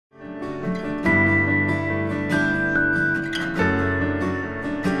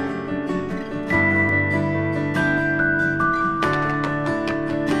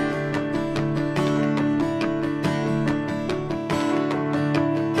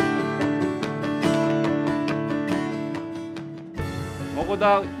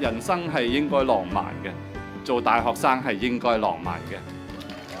得人生係應該浪漫嘅，做大學生係應該浪漫嘅。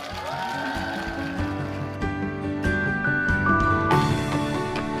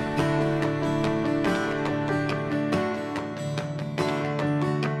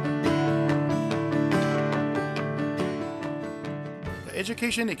The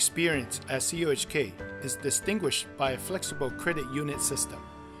education experience at CUHK is distinguished by a flexible credit unit system,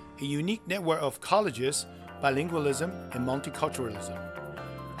 a unique network of colleges, bilingualism, and multiculturalism.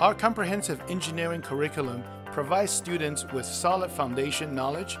 Our comprehensive engineering curriculum provides students with solid foundation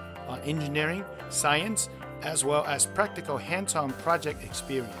knowledge on engineering, science, as well as practical hands-on project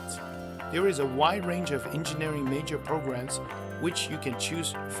experience. There is a wide range of engineering major programs which you can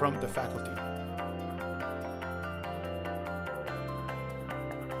choose from the faculty.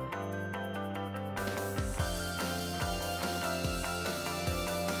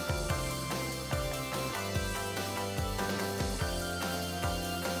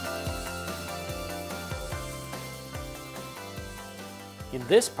 In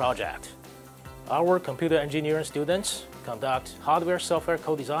this project, our computer engineering students conduct hardware-software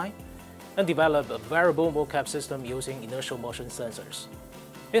co-design and develop a variable mocap system using inertial motion sensors.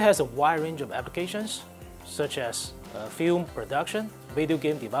 It has a wide range of applications, such as film production, video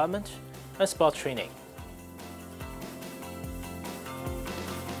game development, and sport training.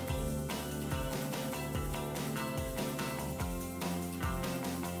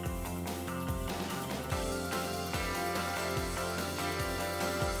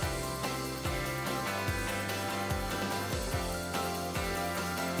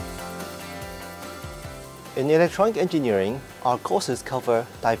 In electronic engineering, our courses cover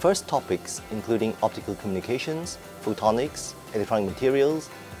diverse topics including optical communications, photonics, electronic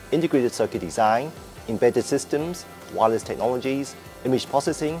materials, integrated circuit design, embedded systems, wireless technologies, image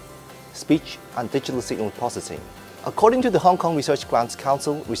processing, speech and digital signal processing. According to the Hong Kong Research Grants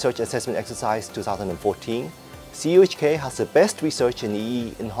Council Research Assessment Exercise 2014, CUHK has the best research in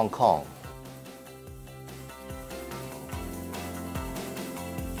EE in Hong Kong.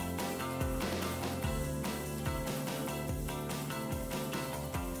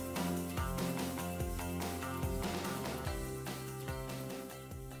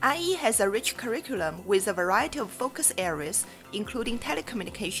 IE has a rich curriculum with a variety of focus areas, including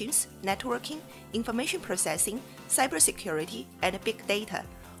telecommunications, networking, information processing, cybersecurity, and big data.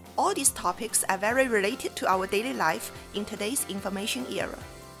 All these topics are very related to our daily life in today's information era.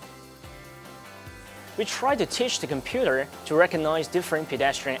 We try to teach the computer to recognize different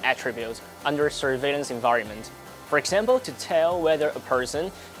pedestrian attributes under a surveillance environment. For example, to tell whether a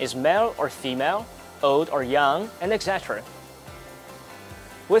person is male or female, old or young, and etc.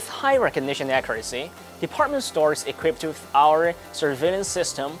 With high recognition accuracy, department stores equipped with our surveillance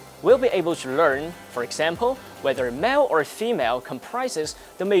system will be able to learn, for example, whether male or female comprises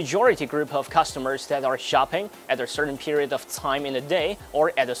the majority group of customers that are shopping at a certain period of time in the day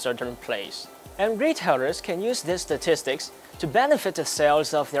or at a certain place. And retailers can use these statistics to benefit the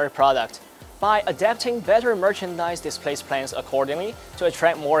sales of their product by adapting better merchandise display plans accordingly to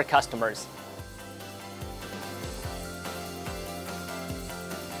attract more customers.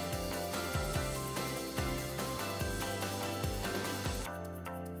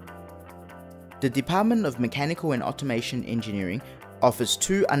 The Department of Mechanical and Automation Engineering offers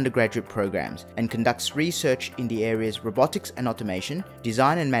 2 undergraduate programs and conducts research in the areas robotics and automation,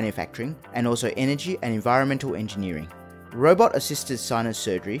 design and manufacturing, and also energy and environmental engineering. Robot-assisted sinus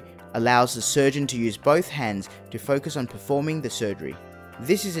surgery allows the surgeon to use both hands to focus on performing the surgery.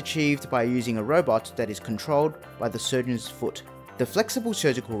 This is achieved by using a robot that is controlled by the surgeon's foot. The flexible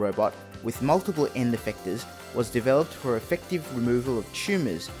surgical robot with multiple end effectors was developed for effective removal of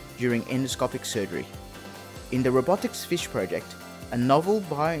tumours during endoscopic surgery. In the Robotics Fish project, a novel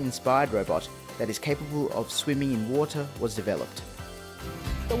bio-inspired robot that is capable of swimming in water was developed.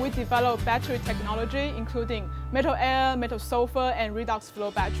 So we developed battery technology including metal air, metal sulfur, and redox flow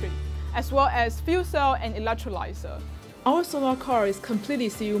battery, as well as fuel cell and electrolyzer. Our solar car is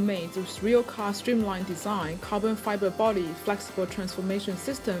completely CU made with real car streamlined design, carbon fiber body, flexible transformation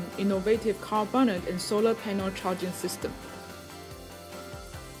system, innovative car bonnet, and solar panel charging system.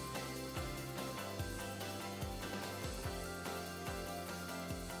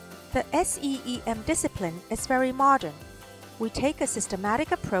 The SEEM discipline is very modern. We take a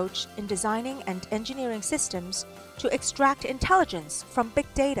systematic approach in designing and engineering systems to extract intelligence from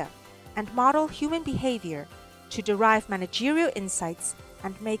big data and model human behavior to derive managerial insights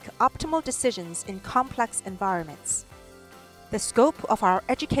and make optimal decisions in complex environments. The scope of our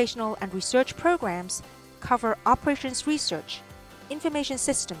educational and research programs cover operations research, information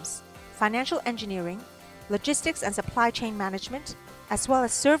systems, financial engineering, logistics and supply chain management, as well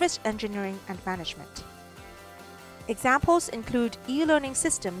as service engineering and management. Examples include e-learning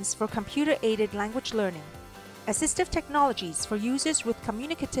systems for computer-aided language learning, assistive technologies for users with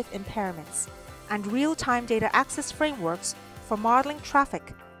communicative impairments, and real-time data access frameworks for modeling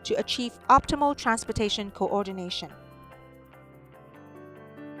traffic to achieve optimal transportation coordination.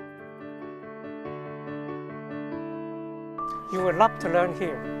 You would love to learn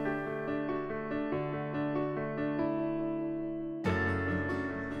here.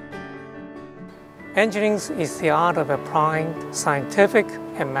 Engineering is the art of applying scientific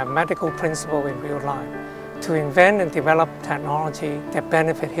and mathematical principles in real life to invent and develop technology that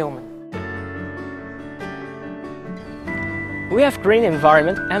benefit humans. We have green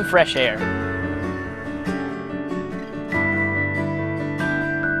environment and fresh air.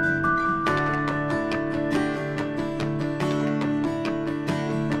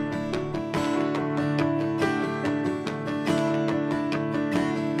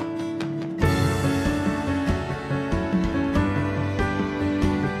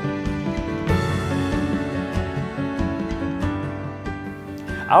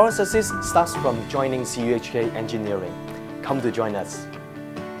 Our success starts from joining CUHK Engineering. Come to join us.